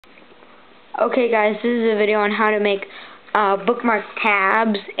Okay guys, this is a video on how to make bookmark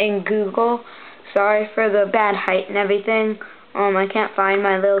tabs in Google. Sorry for the bad height and everything. I can't find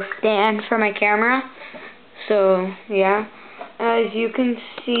my little stand for my camera. So, yeah. As you can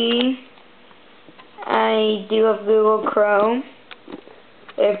see, I do have Google Chrome.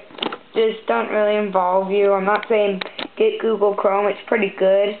 This don't really involve you. I'm not saying get Google Chrome, it's pretty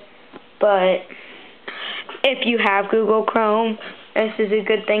good. But if you have Google Chrome, this is a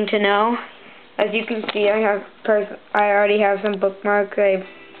good thing to know. As you can see, I already have some bookmarks. I have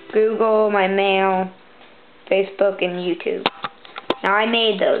Google, my mail, Facebook, and YouTube. Now I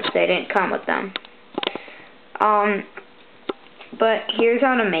made those; they didn't come with them. But here's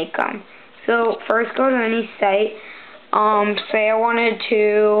how to make them. So first, go to any site. Say I wanted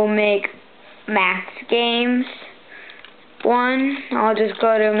to make Max Games one. I'll just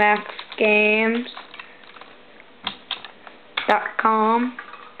go to maxgames.com.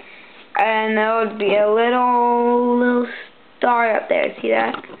 And there would be a little star up there. See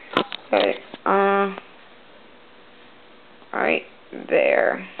that? Right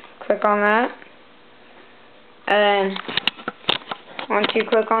there. Click on that. And once you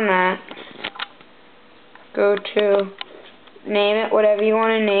click on that, go to name it whatever you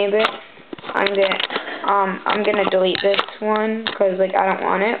want to name it. I'm gonna delete this one because I don't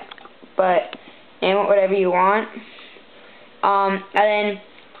want it. But name it whatever you want. And then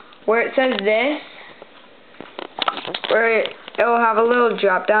where it says this, where it will have a little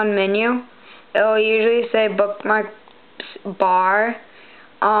drop down menu, it will usually say bookmarks bar,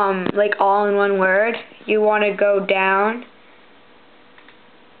 all in one word. You want to go down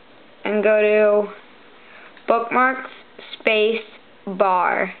and go to bookmarks space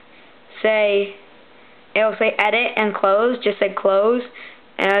bar. It'll say edit and close, just say close.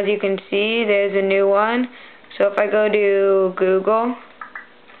 And as you can see, there's a new one. So if I go to Google,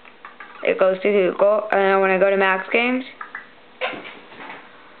 it goes to Google, and then when I go to Max Games,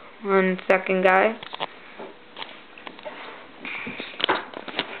 1 second guys,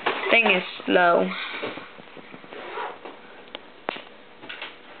 thing is slow.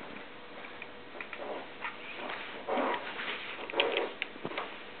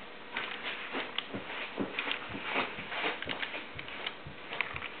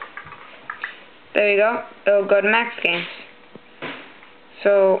 There you go, it'll go to Max Games.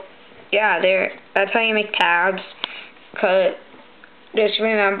 So yeah, that's how you make tabs. Just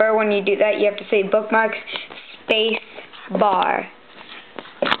remember, when you do that, you have to say bookmarks space bar,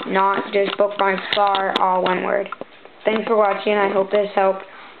 not just bookmarks bar, all one word. Thanks for watching. I hope this helped.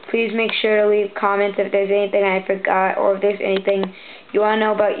 Please make sure to leave comments if there's anything I forgot, or if there's anything you want to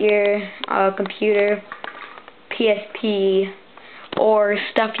know about your computer, PSP, or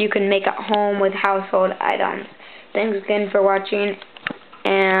stuff you can make at home with household items. Thanks again for watching.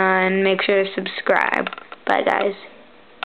 And make sure to subscribe. Bye guys.